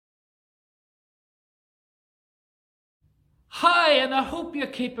Hi, and I hope you're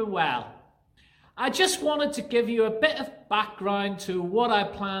keeping well. I just wanted to give you a bit of background to what I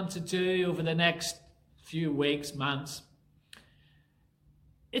plan to do over the next few weeks, months.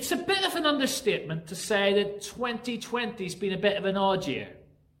 It's a bit of an understatement to say that 2020 has been a bit of an odd year.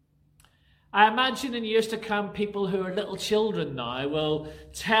 I imagine in years to come, people who are little children now will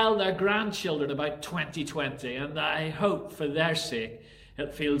tell their grandchildren about 2020, and I hope for their sake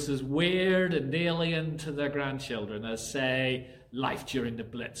it feels as weird and alien to their grandchildren as, say, life during the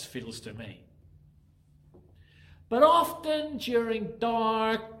Blitz feels to me. But often during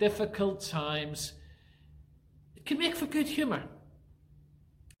dark, difficult times, it can make for good humour.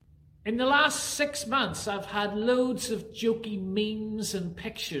 In the last 6 months, I've had loads of jokey memes and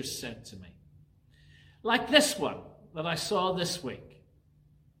pictures sent to me. Like this one that I saw this week.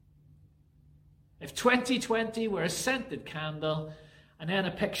 If 2020 were a scented candle, and then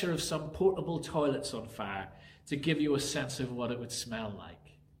a picture of some portable toilets on fire to give you a sense of what it would smell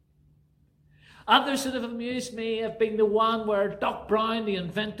like. Others that have amused me have been the one where Doc Brown, the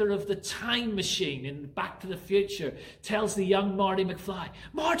inventor of the time machine in Back to the Future, tells the young Marty McFly,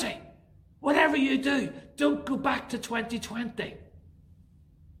 "Marty, whatever you do, don't go back to 2020.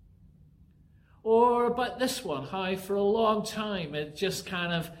 Or about this one, how for a long time it just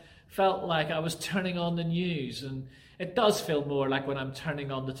kind of felt like I was turning on the news, and it does feel more like when I'm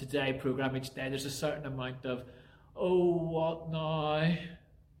turning on the Today programme each day, there's a certain amount of, oh, what now?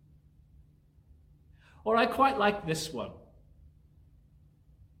 Or I quite like this one.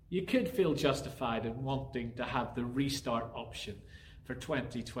 You could feel justified in wanting to have the restart option for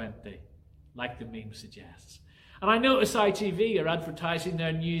 2020, like the meme suggests. And I notice ITV are advertising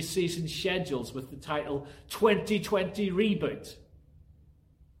their new season schedules with the title 2020 Reboot.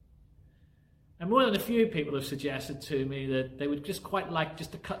 And more than a few people have suggested to me that they would just quite like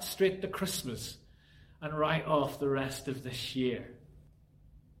just to cut straight to Christmas and write off the rest of this year.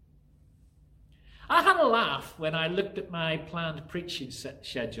 I had a laugh when I looked at my planned preaching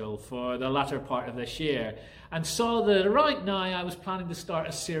schedule for the latter part of this year and saw that right now I was planning to start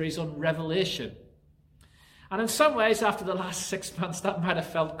a series on Revelation. And in some ways, after the last 6 months, that might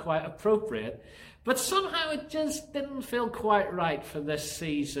have felt quite appropriate. But somehow it just didn't feel quite right for this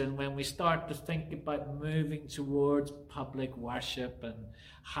season when we start to think about moving towards public worship and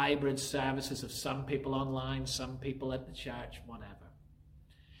hybrid services of some people online, some people at the church, whatever.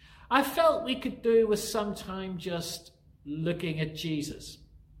 I felt we could do with some time just looking at Jesus.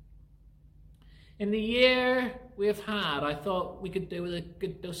 In the year we have had, I thought we could do with a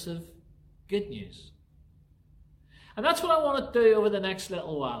good dose of good news. And that's what I want to do over the next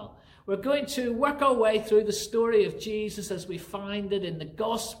little while. We're going to work our way through the story of Jesus as we find it in the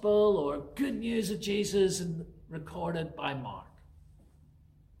Gospel or Good News of Jesus and recorded by Mark.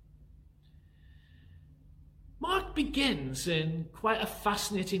 Mark begins in quite a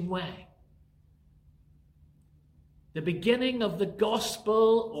fascinating way. The beginning of the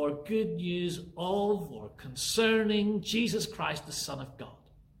Gospel or Good News of or concerning Jesus Christ, the Son of God.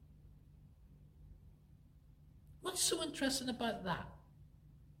 What's so interesting about that?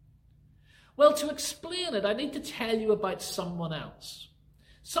 Well, to explain it, I need to tell you about someone else.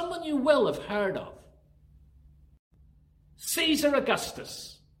 Someone you will have heard of. Caesar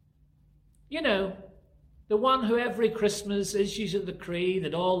Augustus. You know, the one who every Christmas issues a decree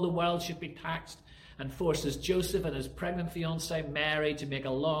that all the world should be taxed and forces Joseph and his pregnant fiancée Mary to make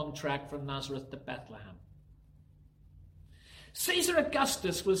a long trek from Nazareth to Bethlehem. Caesar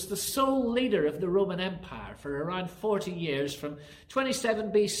Augustus was the sole leader of the Roman Empire for around 40 years, from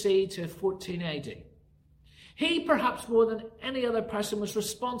 27 BC to 14 AD. He, perhaps more than any other person, was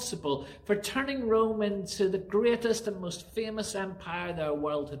responsible for turning Rome into the greatest and most famous empire the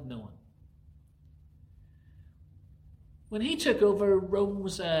world had known. When he took over, Rome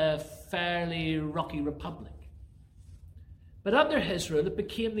was a fairly rocky republic. But under his rule, it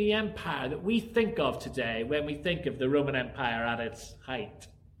became the empire that we think of today when we think of the Roman Empire at its height.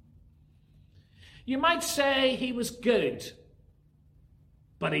 You might say he was good,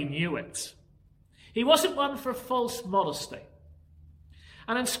 but he knew it. He wasn't one for false modesty.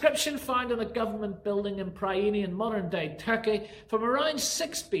 An inscription found in a government building in Priene in modern-day Turkey from around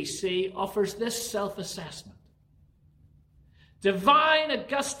 6 BC offers this self-assessment. Divine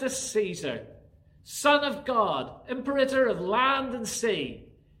Augustus Caesar, Son of God, Imperator of land and sea,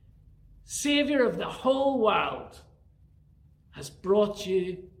 Saviour of the whole world, has brought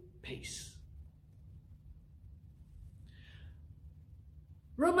you peace.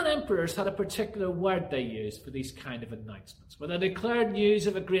 Roman emperors had a particular word they used for these kind of announcements, when they declared news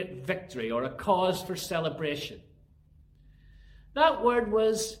of a great victory or a cause for celebration. That word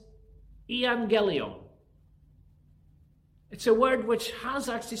was euangelion. It's a word which has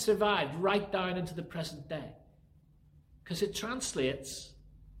actually survived right down into the present day, because it translates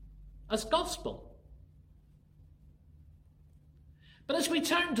as gospel. But as we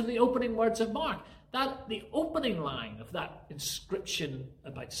turn to the opening words of Mark, the opening line of that inscription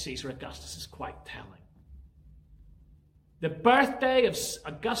about Caesar Augustus is quite telling. The birthday of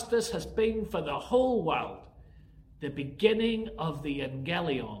Augustus has been for the whole world the beginning of the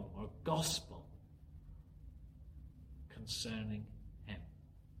Evangelion, or gospel, concerning him.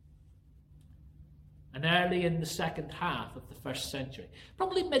 And early in the second half of the first century,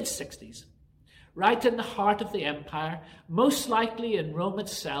 probably mid-60s, right in the heart of the empire, most likely in Rome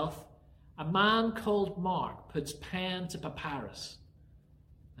itself, a man called Mark puts pen to papyrus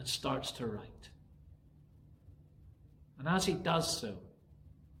and starts to write. And as he does so,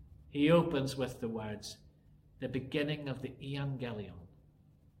 he opens with the words, the beginning of the Evangelion,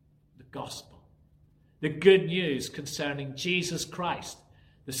 the gospel, the good news concerning Jesus Christ,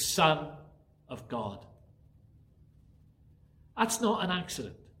 the Son of God. That's not an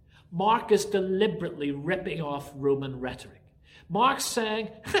accident. Mark is deliberately ripping off Roman rhetoric. Mark's saying,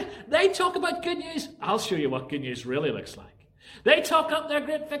 they talk about good news. I'll show you what good news really looks like. They talk up their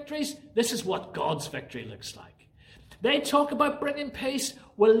great victories. This is what God's victory looks like. They talk about bringing peace.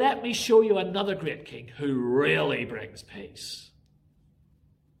 Well, let me show you another great king who really brings peace.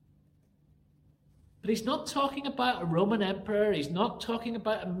 But he's not talking about a Roman emperor. He's not talking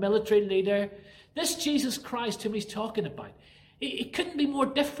about a military leader. This Jesus Christ whom he's talking about, he couldn't be more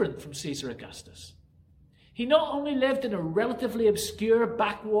different from Caesar Augustus. He not only lived in a relatively obscure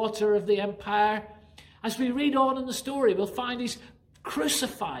backwater of the empire, as we read on in the story, we'll find he's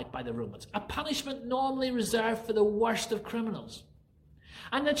crucified by the Romans, a punishment normally reserved for the worst of criminals.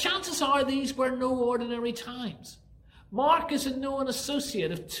 And the chances are these were no ordinary times. Mark is a known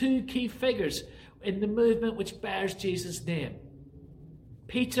associate of two key figures in the movement which bears Jesus' name,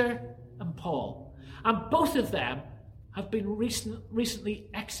 Peter and Paul. And both of them have been recently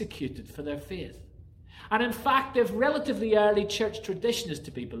executed for their faith. And in fact, if relatively early church tradition is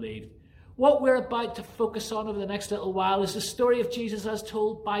to be believed, what we're about to focus on over the next little while is the story of Jesus as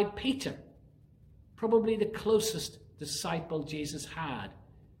told by Peter, probably the closest disciple Jesus had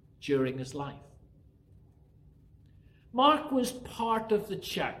during his life. Mark was part of the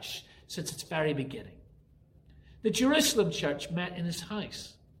church since its very beginning. The Jerusalem church met in his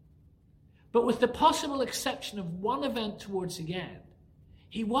house. But with the possible exception of one event towards the end,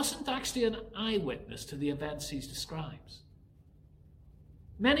 he wasn't actually an eyewitness to the events he describes.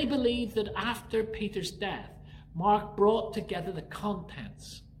 Many believe that after Peter's death, Mark brought together the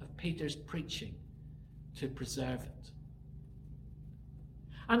contents of Peter's preaching to preserve it.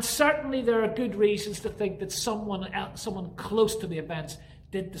 And certainly there are good reasons to think that someone close to the events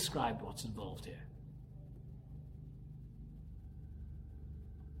did describe what's involved here.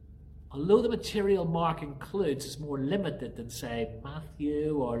 Although the material Mark includes is more limited than, say,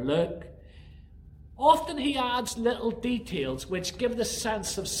 Matthew or Luke, often he adds little details which give the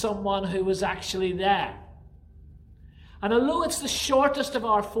sense of someone who was actually there. And although it's the shortest of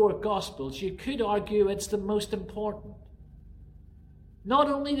our four Gospels, you could argue it's the most important. Not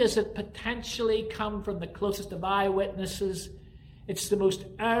only does it potentially come from the closest of eyewitnesses, it's the most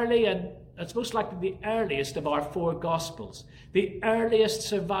early and it's most likely the earliest of our four Gospels, the earliest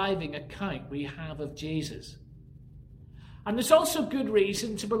surviving account we have of Jesus. And there's also good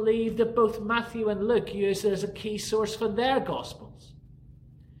reason to believe that both Matthew and Luke use it as a key source for their Gospels.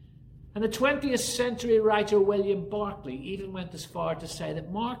 And the 20th century writer William Barclay even went as far to say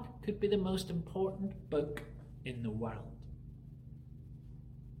that Mark could be the most important book in the world.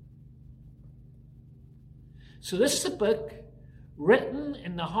 So this is a book written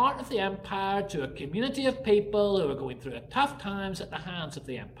in the heart of the empire to a community of people who are going through tough times at the hands of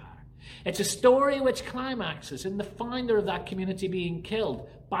the empire. It's a story which climaxes in the founder of that community being killed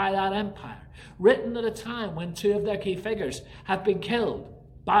by that empire, written at a time when two of their key figures have been killed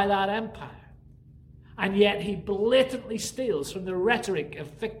by that empire. And yet he blatantly steals from the rhetoric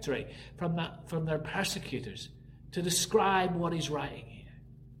of victory from their persecutors to describe what he's writing here.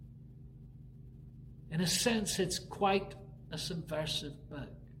 In a sense, it's quite a subversive book.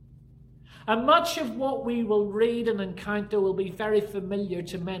 And much of what we will read and encounter will be very familiar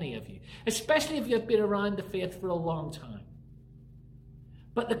to many of you, especially if you've been around the faith for a long time.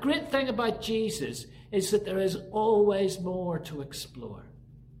 But the great thing about Jesus is that there is always more to explore.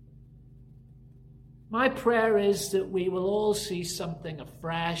 My prayer is that we will all see something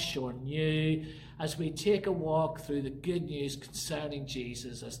afresh or new as we take a walk through the good news concerning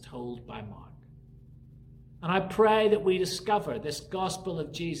Jesus as told by Mark. And I pray that we discover this gospel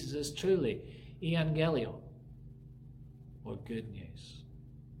of Jesus as truly Evangelion, or good news.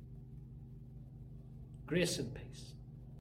 Grace and peace.